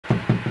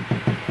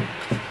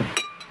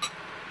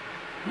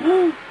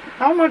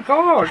Oh my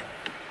god!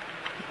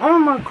 Oh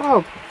my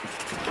god!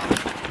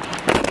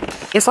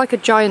 It's like a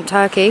giant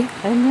turkey.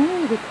 I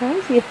know, they're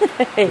crazy.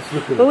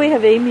 Well, we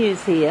have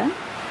emus here.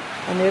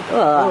 And they're,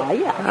 oh,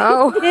 yeah.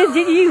 Oh.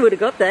 You would have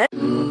got that.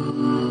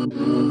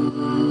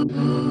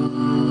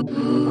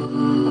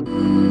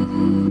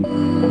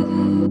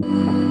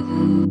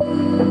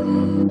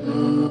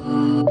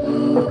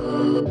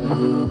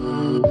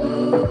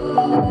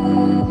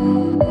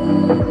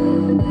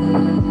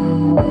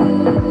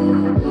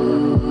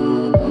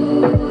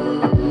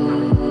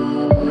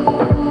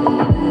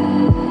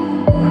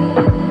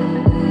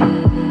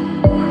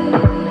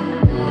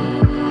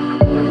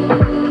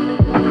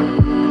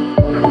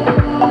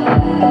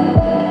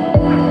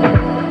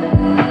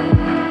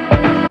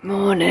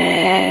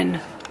 Morning.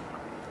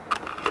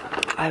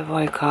 I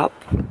woke up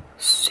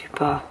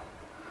super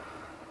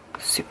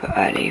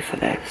early for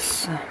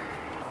this.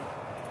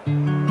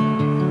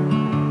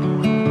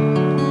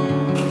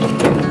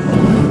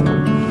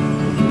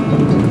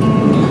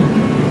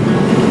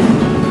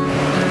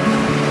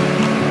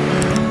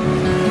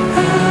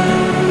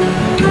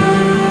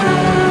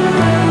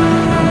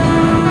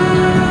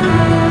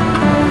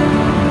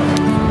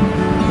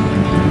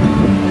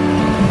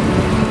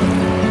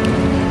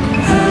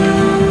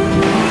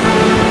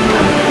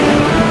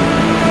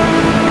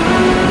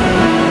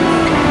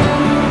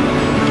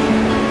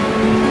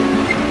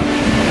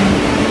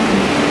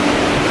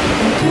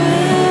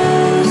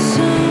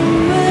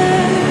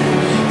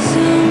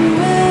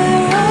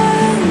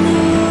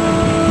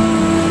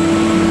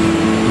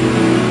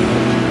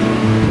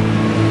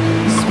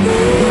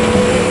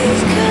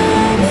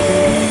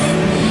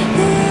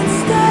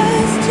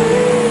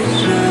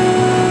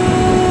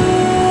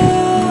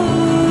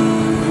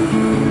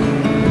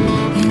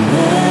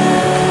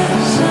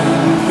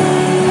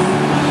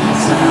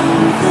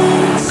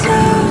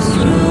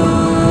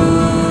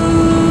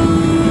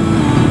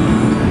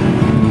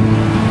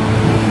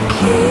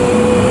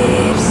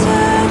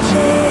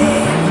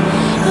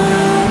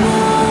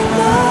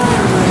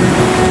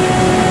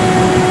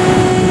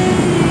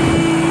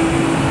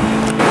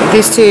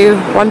 These two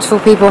wonderful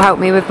people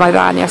helped me with my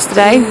van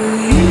yesterday,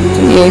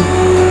 didn't you?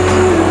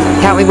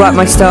 Helped me work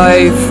my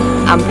stove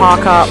and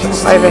park up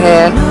over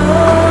here.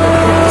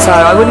 So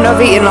I wouldn't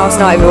have eaten last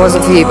night if it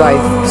wasn't for you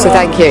both, so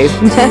thank you.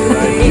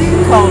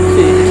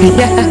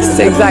 Yes,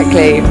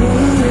 exactly.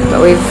 But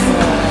we've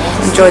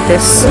enjoyed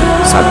this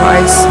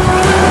sunrise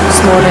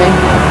this morning.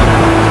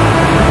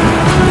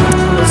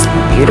 This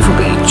beautiful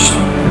beach.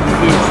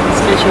 Yes, a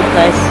special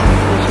place,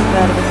 special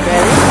part of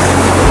Australia.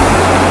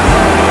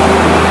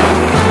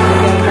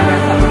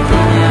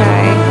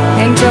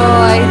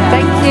 Enjoy.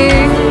 Thank you.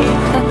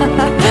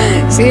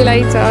 See you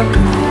later.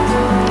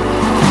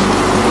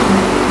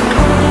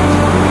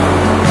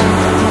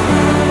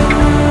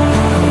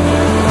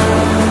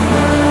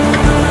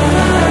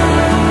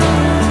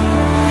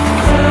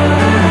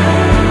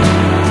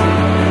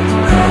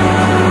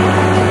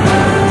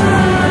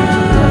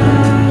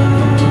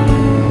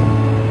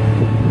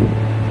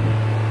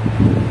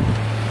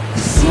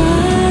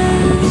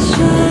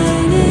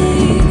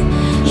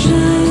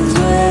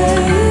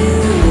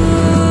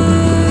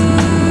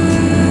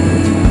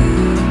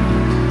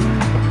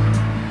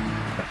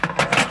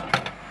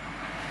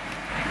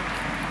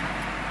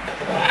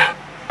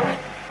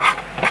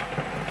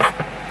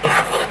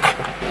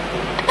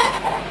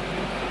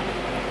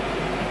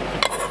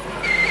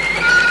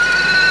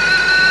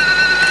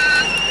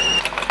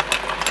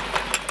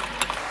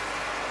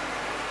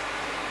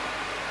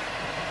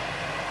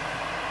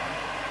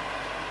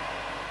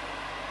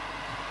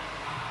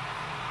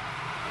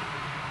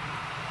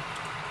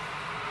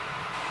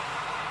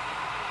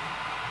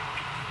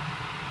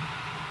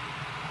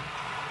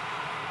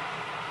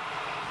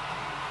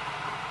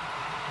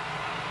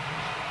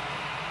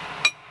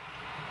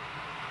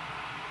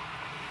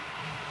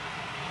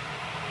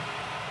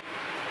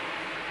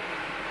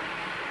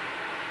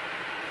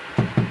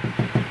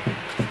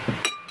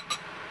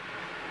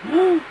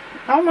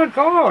 Oh my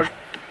god!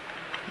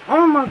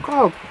 Oh my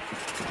god!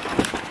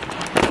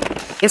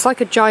 It's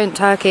like a giant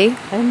turkey.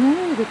 I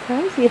know, they're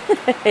crazy.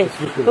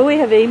 Well, we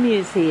have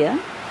emus here.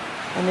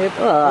 And they're,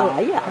 oh,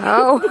 yeah.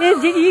 Oh.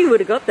 You would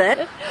have got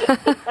that.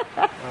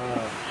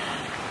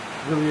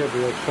 Really over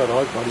there, shut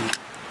eye, buddy.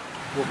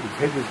 What his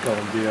head was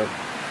going down.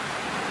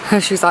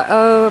 She's like,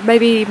 oh,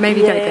 maybe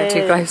don't get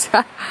too close.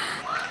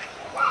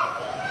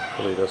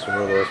 Probably doesn't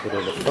realise what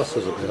all the fuss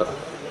is about.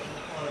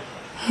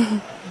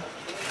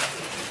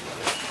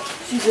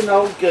 She's an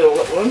old girl,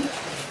 that one.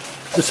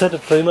 Is that a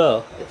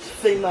female? It's a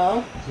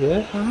female.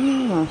 Yeah?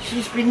 Oh.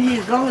 She's been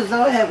here as long as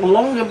I have, well,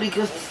 longer,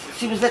 because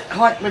she was that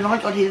height when I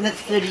got here, and that's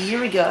 30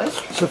 years ago.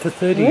 So for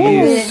 30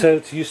 years, so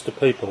it's used to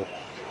people?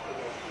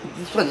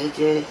 This one is,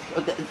 yeah.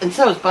 And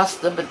so is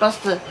Buster, but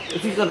Buster,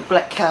 if he's got a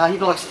black car, he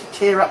likes to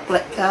tear up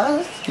black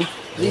cars.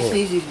 He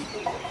sees his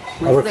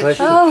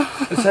reflection. Oh.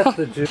 Is that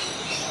the Jew?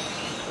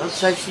 I'd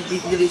say she'd be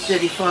nearly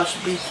 35,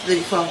 she'd be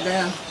 35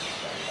 now.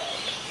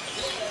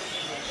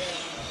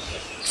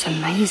 It's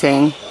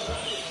amazing.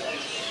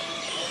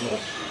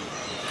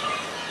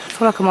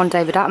 feel like I'm on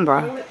David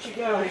Attenborough. I'll let you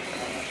go.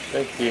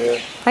 Thank you.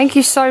 Thank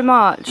you so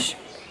much.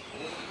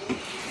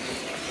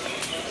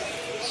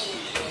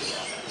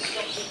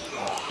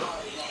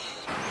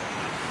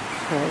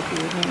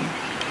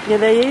 Yeah,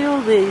 they eat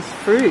all these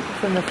fruit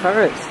from the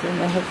forest and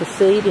they have the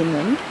seed in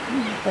them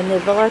and they're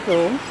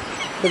vital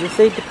for the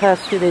seed to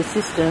pass through their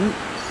system.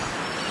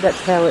 That's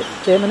how it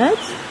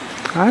germinates.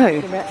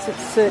 Oh. The rats at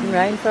certain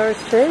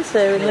rainforest trees,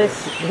 so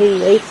unless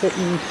he eats it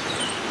and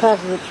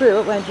passes it through,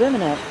 it won't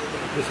germinate.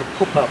 There's a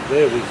pup up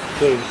there with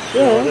seeds.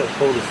 Yeah.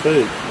 That's all the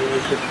seeds. We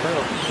could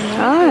tell.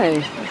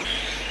 Oh.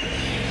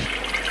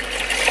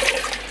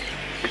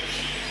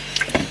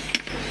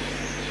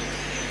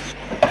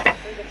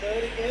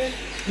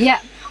 Yeah,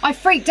 I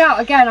freaked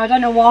out again, I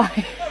don't know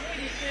why.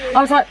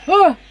 I was like,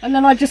 oh, and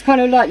then I just kind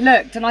of like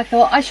looked and I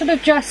thought I should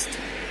have just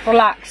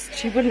relaxed.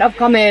 She wouldn't have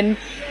come in.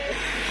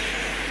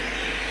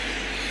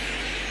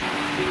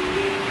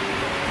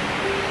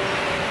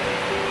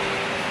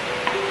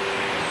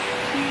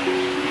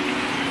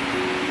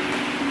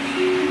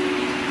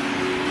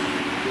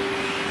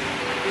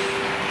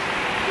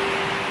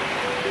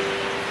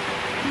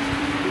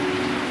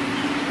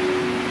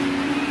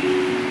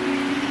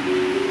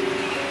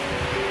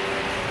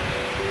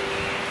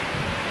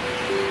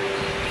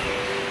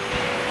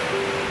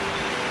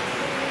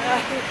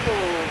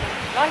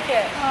 Like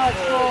it? Oh,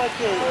 it's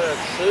gorgeous.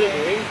 That's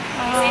soothing.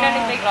 Have you seen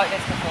anything like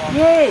this before?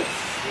 Yes.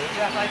 You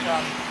have no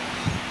drum.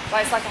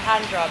 Like it's like a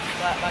hand drum,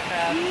 but like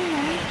a...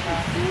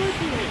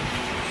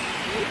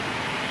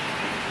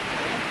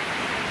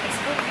 It's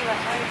called a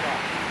UFO drum.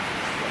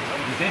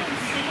 You did?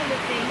 Similar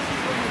things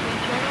when we've been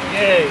traveling.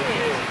 Yeah.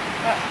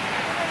 But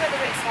I don't know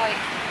whether it's like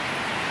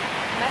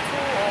metal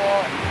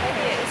or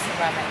maybe it is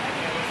ceramic.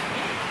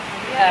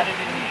 Yeah.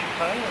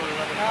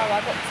 No,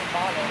 I got some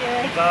Bali.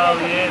 Yeah.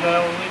 Bali, yeah,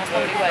 they'll That's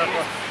probably where it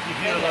is. you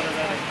hear a lot of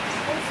that.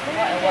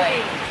 Right away.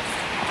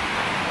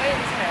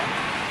 Wait, isn't it?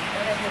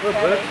 Good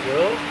work,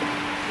 girl.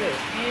 Yeah.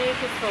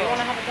 Beautiful. Do you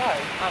want to have a go?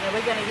 Oh no,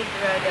 we're going to hit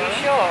the road. Are you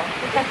sure?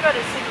 We've got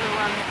a similar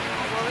one.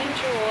 Well,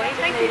 enjoy.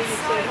 Thank you Thank you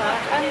so so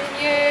much. much. And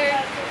you.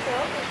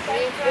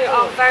 You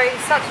are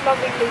such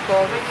lovely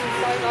people. Thank you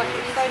so much.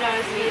 It's so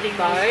nice meeting you.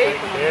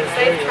 Yeah,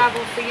 Safe enjoy travel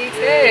for you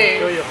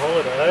Enjoy too. your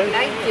holiday.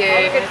 Thank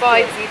you. Good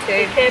vibes, you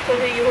too. Be careful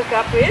who you hook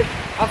up with.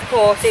 Of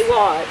course. Be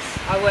wise.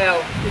 I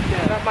will. Good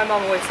girl. My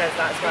mum always says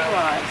that as well.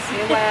 Wise.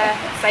 Be aware,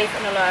 safe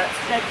and alert,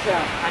 That's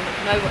right. and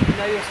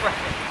know your threat.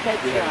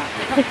 That's right.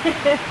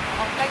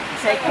 Oh, thank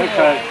you so Take much.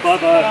 care. Okay,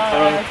 bye-bye.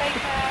 Bye. Take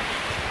care.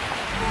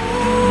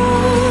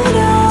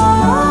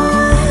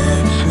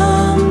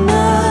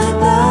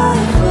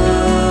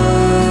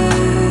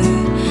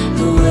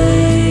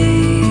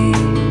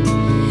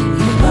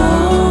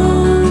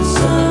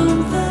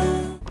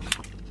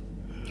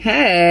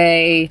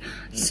 Hey,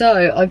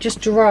 so I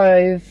just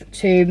drove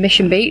to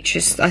Mission Beach.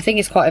 I think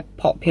it's quite a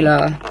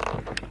popular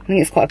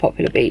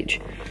beach.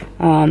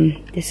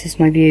 This is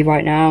my view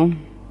right now.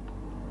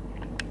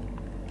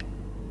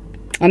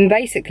 I'm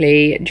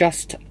basically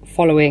just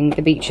following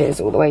the beaches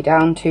all the way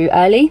down to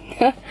Early.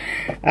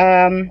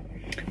 But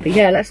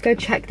yeah, let's go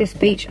check this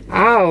beach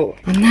out.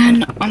 And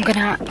then I'm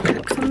gonna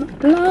cook some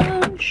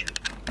lunch.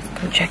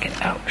 Let's go check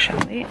it out, shall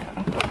we?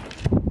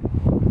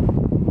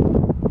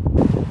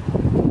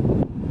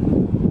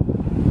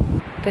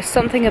 There's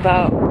something so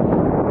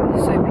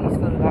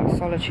peaceful about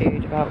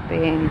solitude, about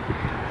being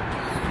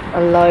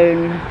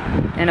alone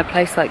in a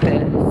place like this.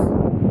 I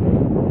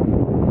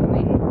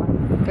mean,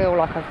 I feel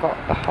like I've got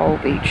the whole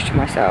beach to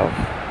myself.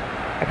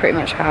 I pretty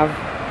much have.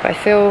 But I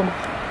feel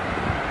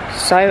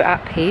so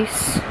at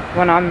peace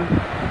when I'm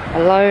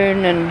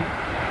alone, and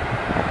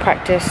I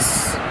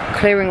practice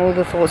clearing all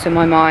the thoughts in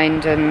my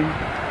mind and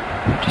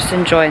just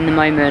enjoying the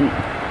moment,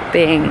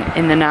 being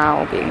in the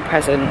now, being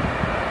present.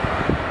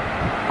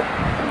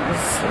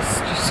 It's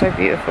just so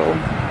beautiful.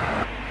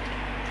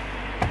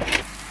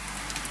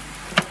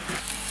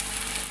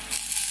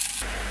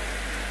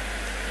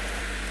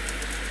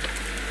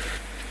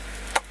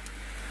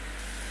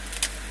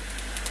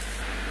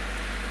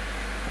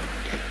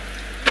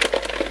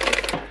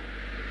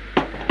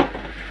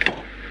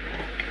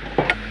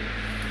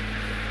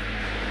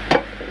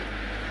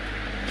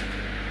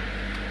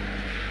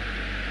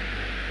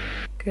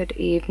 Good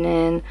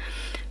evening.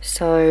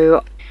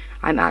 So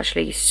I'm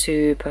actually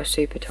super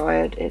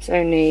tired. It's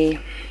only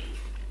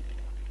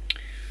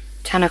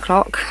 10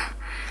 o'clock,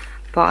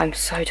 but I'm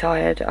so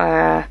tired.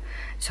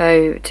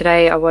 So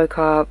today I woke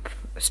up,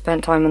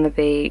 spent time on the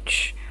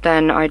beach,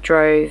 then I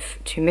drove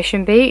to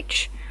Mission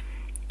Beach,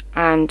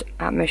 and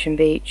at Mission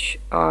Beach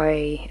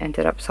I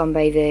ended up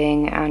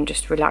sunbathing and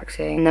just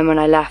relaxing. And then when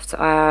I left,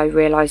 I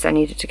realised I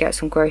needed to get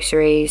some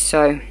groceries,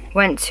 so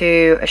went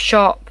to a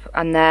shop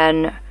and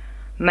then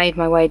made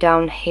my way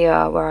down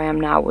here where I am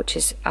now, which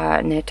is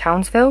near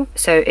Townsville.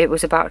 So it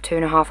was about a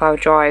 2.5 hour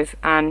drive,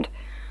 and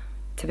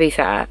to be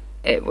fair,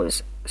 it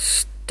was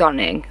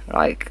stunning.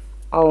 Like,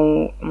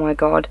 oh my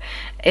god,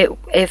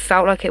 it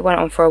felt like it went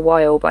on for a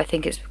while, but I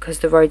think it's because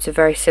the roads are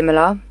very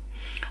similar.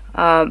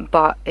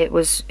 But it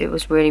was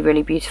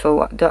really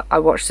beautiful. I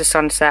watched the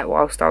sunset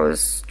whilst I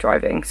was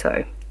driving,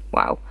 so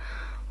wow.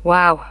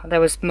 Wow, there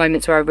was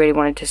moments where I really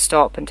wanted to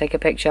stop and take a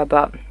picture,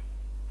 but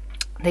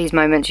these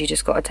moments you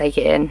just got to take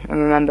it in and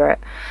remember it.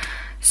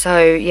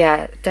 So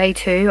yeah, day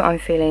 2, I'm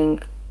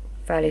feeling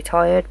fairly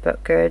tired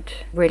but good,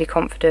 really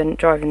confident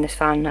driving this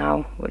van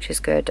now, which is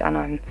good,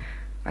 and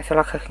I feel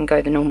like I can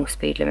go the normal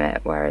speed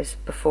limit, whereas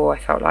before I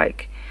felt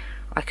like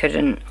I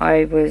couldn't.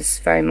 I was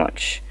very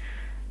much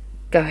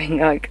going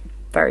like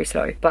very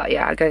slow, but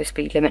yeah, I go the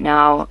speed limit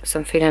now, so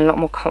I'm feeling a lot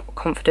more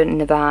confident in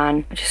the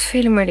van. I'm just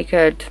feeling really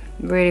good,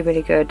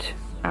 really good,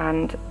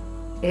 and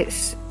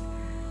it's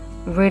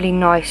really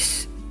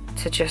nice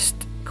to just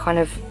kind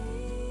of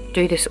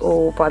do this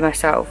all by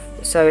myself,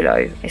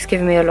 solo. It's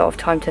given me a lot of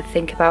time to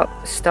think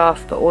about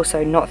stuff but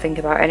also not think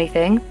about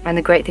anything, and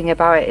the great thing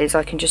about it is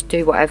I can just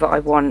do whatever I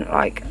want.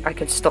 Like, I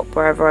can stop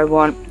wherever I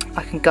want,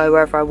 I can go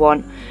wherever I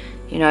want,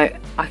 you know,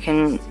 I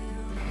can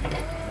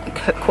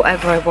cook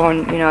whatever I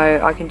want, you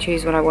know, I can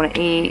choose when I want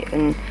to eat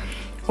and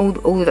all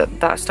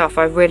that stuff.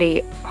 I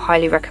really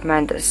highly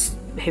recommend that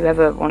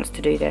whoever wants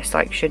to do this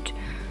like should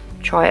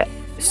try it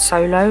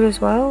solo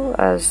as well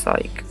as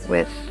like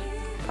with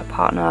a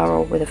partner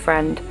or with a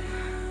friend.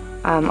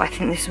 I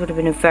think this would have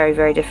been a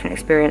very different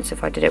experience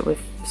if I did it with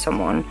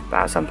someone, but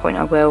at some point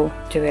I will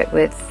do it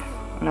with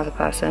another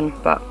person,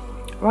 but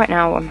right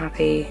now I'm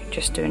happy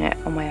just doing it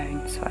on my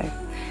own. So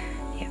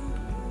yeah,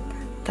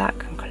 that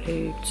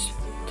concludes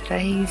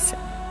today's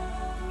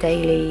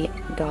daily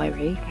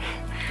diary.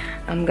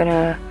 I'm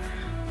gonna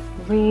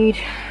read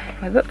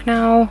my book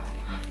now,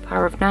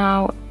 Power of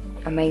Now.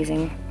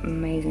 Amazing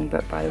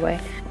book, by the way.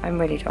 I'm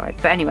really tired,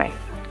 but anyway,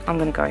 I'm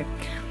gonna go.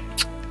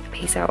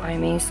 Peace out,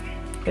 homies.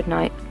 Good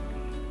night.